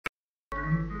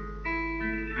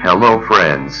Hello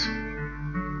friends.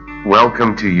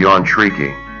 Welcome to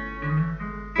Yantriki.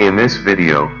 In this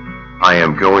video, I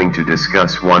am going to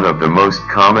discuss one of the most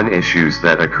common issues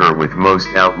that occur with most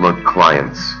Outlook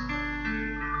clients.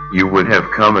 You would have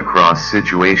come across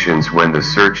situations when the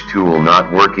search tool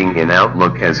not working in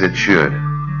Outlook as it should.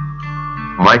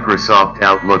 Microsoft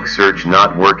Outlook search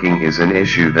not working is an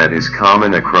issue that is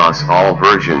common across all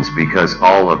versions because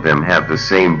all of them have the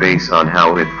same base on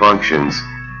how it functions,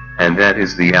 and that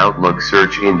is the Outlook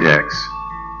search index.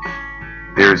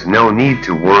 There's no need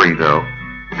to worry though,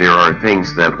 there are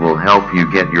things that will help you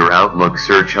get your Outlook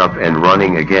search up and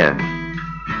running again.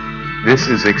 This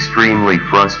is extremely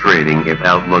frustrating if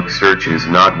Outlook search is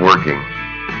not working.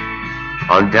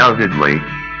 Undoubtedly,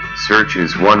 search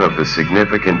is one of the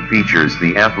significant features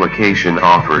the application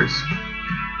offers.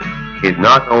 It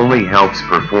not only helps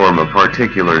perform a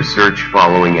particular search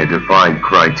following a defined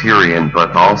criterion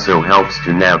but also helps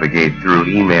to navigate through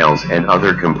emails and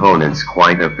other components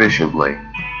quite efficiently.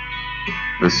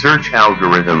 The search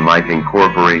algorithm might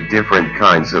incorporate different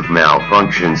kinds of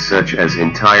malfunctions such as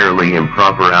entirely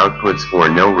improper outputs or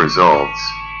no results.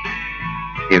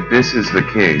 If this is the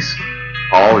case,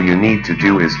 all you need to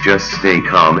do is just stay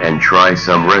calm and try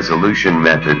some resolution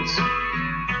methods.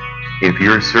 If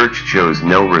your search shows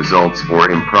no results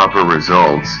or improper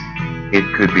results, it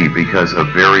could be because of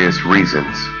various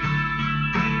reasons.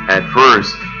 At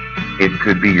first, it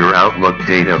could be your Outlook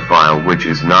data file which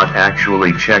is not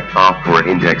actually checked off for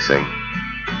indexing.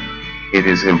 It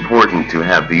is important to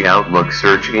have the Outlook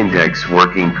search index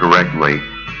working correctly,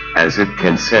 as it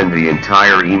can send the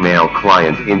entire email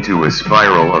client into a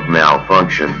spiral of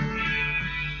malfunction.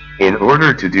 In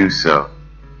order to do so,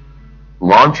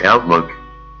 launch Outlook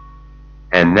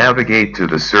and navigate to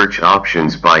the search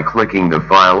options by clicking the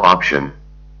File option.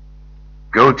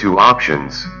 Go to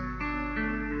Options,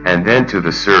 and then to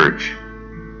the Search.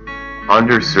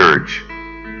 Under Search,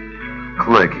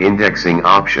 click Indexing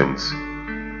Options.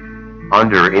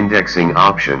 Under Indexing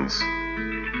Options,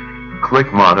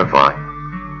 click Modify.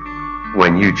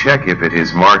 When you check if it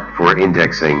is marked for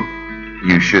indexing,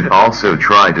 you should also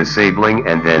try disabling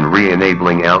and then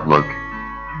re-enabling Outlook.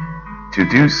 To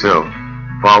do so,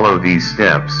 follow these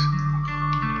steps.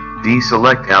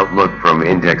 Deselect Outlook from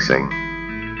indexing.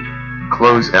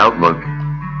 Close Outlook.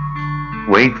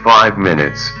 Wait 5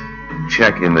 minutes.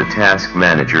 Check in the Task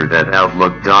Manager that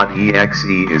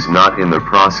Outlook.exe is not in the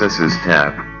Processes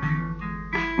tab.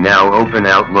 Now open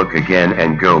Outlook again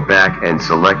and go back and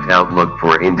select Outlook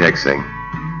for indexing.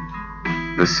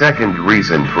 The second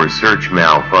reason for search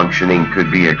malfunctioning could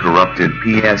be a corrupted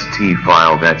PST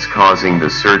file that's causing the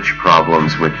search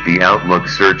problems with the Outlook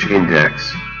search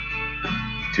index.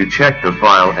 To check the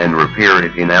file and repair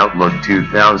it in Outlook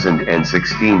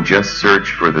 2016, just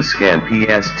search for the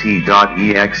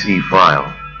scanpst.exe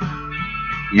file.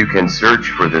 You can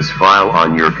search for this file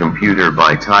on your computer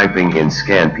by typing in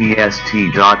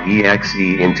scanpst.exe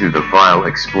into the File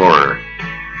Explorer.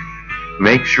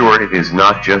 Make sure it is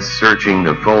not just searching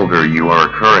the folder you are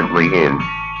currently in,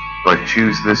 but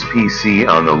choose this PC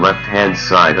on the left-hand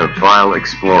side of File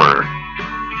Explorer.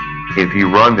 If you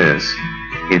run this,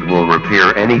 it will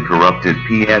repair any corrupted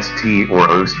PST or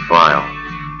OST file.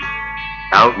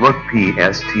 Outlook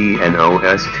PST and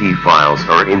OST files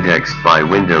are indexed by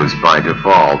Windows by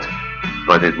default,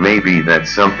 but it may be that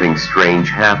something strange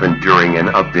happened during an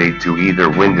update to either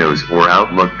Windows or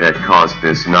Outlook that caused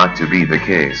this not to be the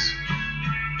case.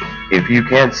 If you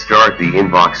can't start the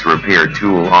inbox repair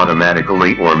tool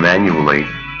automatically or manually,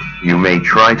 you may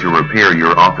try to repair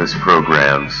your Office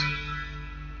programs.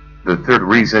 The third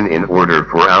reason, in order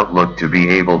for Outlook to be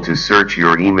able to search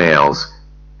your emails,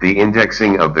 the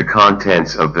indexing of the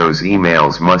contents of those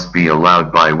emails must be allowed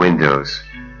by Windows.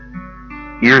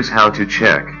 Here's how to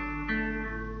check.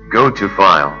 Go to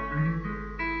File,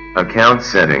 Account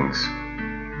Settings.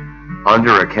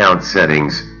 Under Account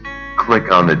Settings,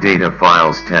 click on the Data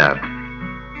Files tab.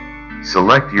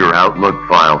 Select your Outlook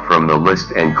file from the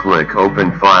list and click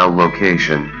Open File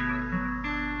Location.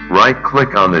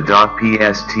 Right-click on the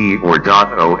 .pst or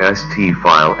 .ost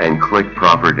file and click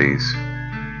Properties.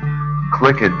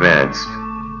 Click Advanced.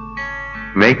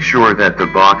 Make sure that the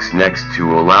box next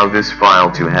to allow this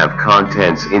file to have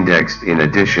contents indexed in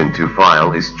addition to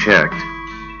file is checked.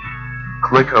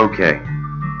 Click OK.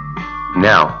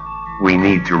 Now, we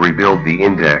need to rebuild the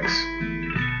index.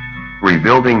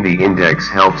 Rebuilding the index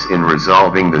helps in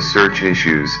resolving the search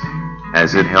issues,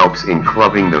 as it helps in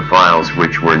clubbing the files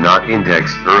which were not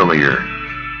indexed earlier.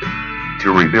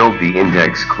 To rebuild the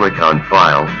index, click on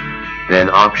File, then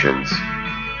Options.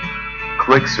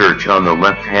 Click Search on the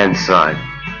left-hand side.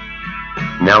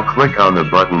 Now click on the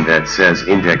button that says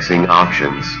Indexing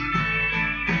Options.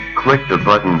 Click the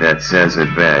button that says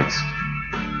Advanced.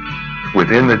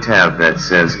 Within the tab that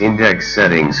says Index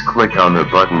Settings, click on the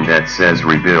button that says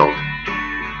Rebuild.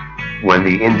 When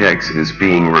the index is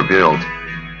being rebuilt,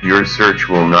 your search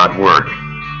will not work.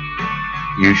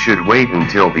 You should wait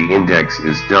until the index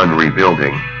is done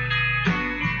rebuilding.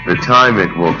 The time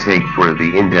it will take for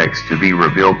the index to be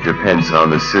rebuilt depends on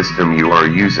the system you are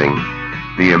using,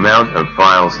 the amount of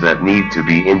files that need to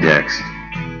be indexed,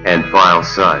 and file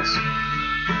size.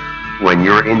 When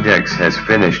your index has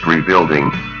finished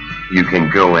rebuilding, you can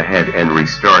go ahead and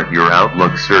restart your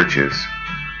Outlook searches.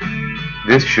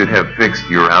 This should have fixed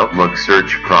your Outlook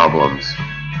search problems.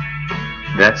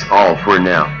 That's all for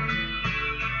now.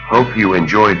 Hope you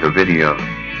enjoyed the video.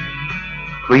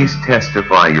 Please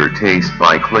testify your taste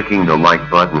by clicking the like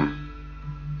button.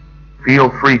 Feel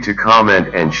free to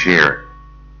comment and share.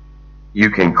 You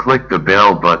can click the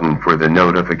bell button for the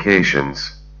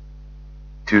notifications.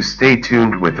 To stay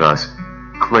tuned with us,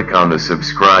 click on the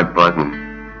subscribe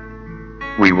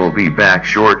button. We will be back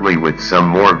shortly with some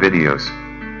more videos.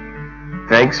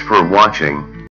 Thanks for watching.